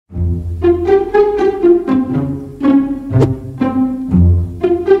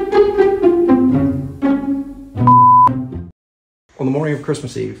morning,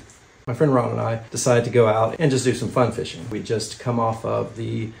 Christmas Eve, my friend Ron and I decided to go out and just do some fun fishing. We just come off of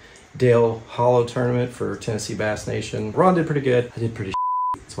the Dale Hollow tournament for Tennessee Bass Nation. Ron did pretty good. I did pretty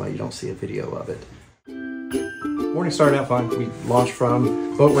That's why you don't see a video of it. Morning started out fine. We launched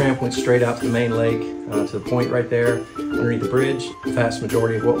from boat ramp, went straight out to the main lake, to the point right there underneath the bridge. The vast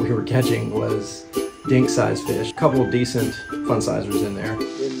majority of what we were catching was dink-sized fish. A couple of decent fun-sizers in there.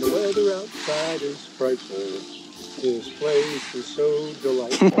 When the weather outside is frightful, this place is so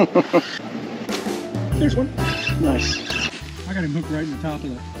delightful. There's one. Nice. I got him hooked right in the top of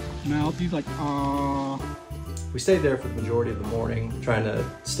the mouth. He's like, ah. We stayed there for the majority of the morning, trying to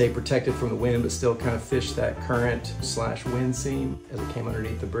stay protected from the wind, but still kind of fish that current/wind seam as it came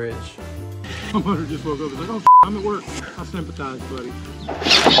underneath the bridge. My mother just woke up and was like, oh, I'm at work. I sympathize, buddy.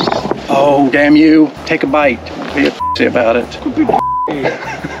 Oh, damn you. Take a bite. Be a about it.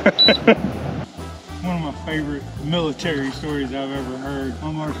 One of my favorite military stories I've ever heard.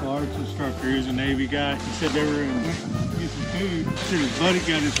 My martial arts instructor, he was a Navy guy. He said they were in to get some food. He said his buddy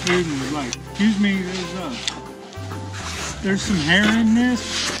got his food and was like, excuse me, there's some hair in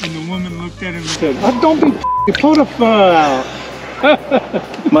this. And the woman looked at him and said, oh, don't be pedophile.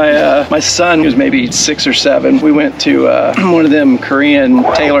 My son, who's maybe 6 or 7, we went to one of them Korean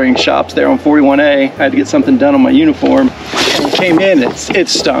tailoring shops there on 41A. I had to get something done on my uniform. And we came in, it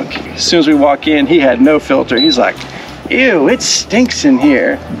stunk. As soon as we walk in, he had no filter. He's like, ew, it stinks in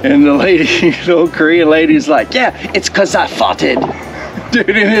here. And the lady, the old Korean lady's like, yeah, it's 'cause I fought it. Dude,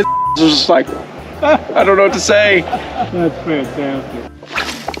 and it was just like, I don't know what to say. That's fantastic.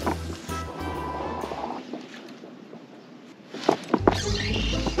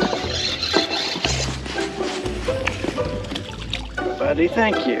 Buddy,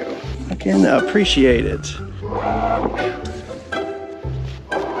 thank you. I can appreciate it.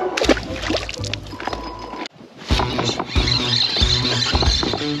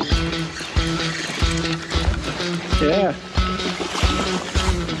 Yeah.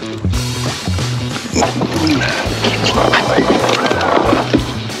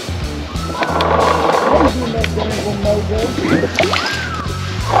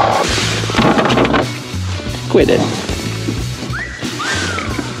 Quit it.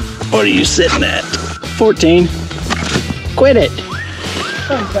 What are you sitting at? 14. Quit it.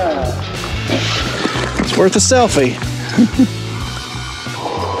 It's worth a selfie.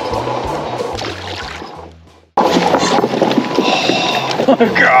 Oh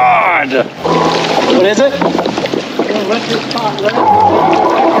God! What is it?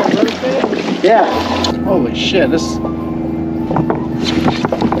 Yeah. Holy shit! This.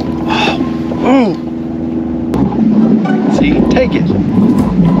 Oh. See, take it.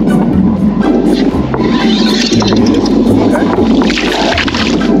 Okay.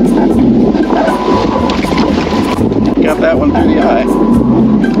 Got that one through the eye.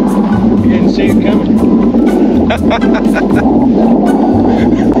 You didn't see it coming. Alright,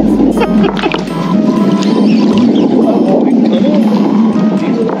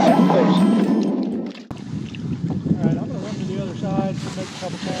 I'm gonna run to the other side, make a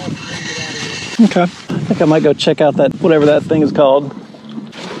couple casts, and then get out of here. Okay. I think I might go check out that, whatever that thing is called. I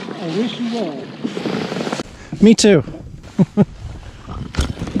wish you would. Me too. I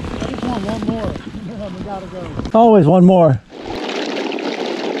just want one more, and then we gotta go. Always one more.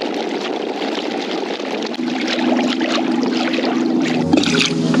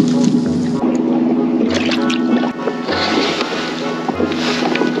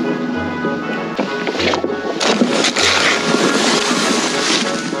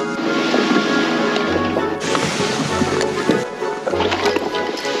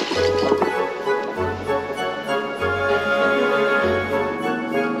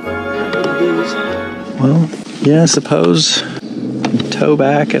 Well, yeah, I suppose tow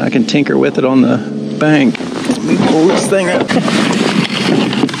back and I can tinker with it on the bank. Let me pull this thing up.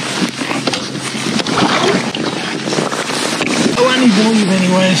 Oh, I need to leave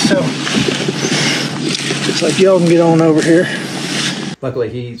anyway, so looks like y'all can get on over here. Luckily,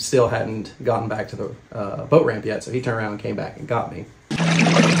 he still hadn't gotten back to the boat ramp yet, so he turned around and came back and got me.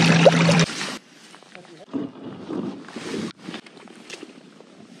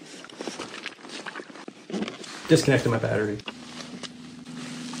 Disconnected my battery.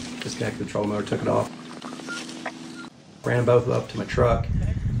 Disconnected the trolling motor, took it off. Ran both up to my truck.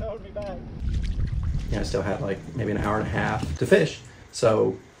 Yeah, I still had like maybe an hour and a half to fish.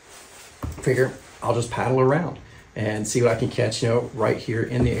 So figure I'll just paddle around and see what I can catch, you know, right here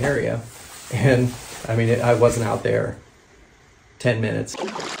in the area. And I mean, I wasn't out there 10 minutes.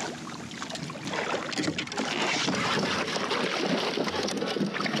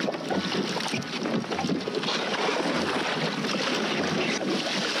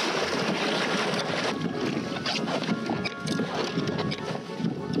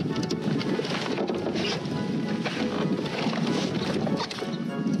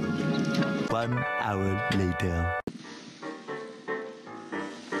 1 hour later.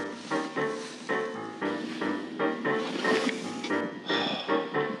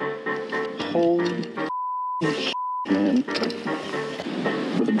 Holy man.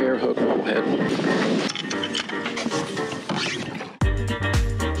 With a bare hook roll head.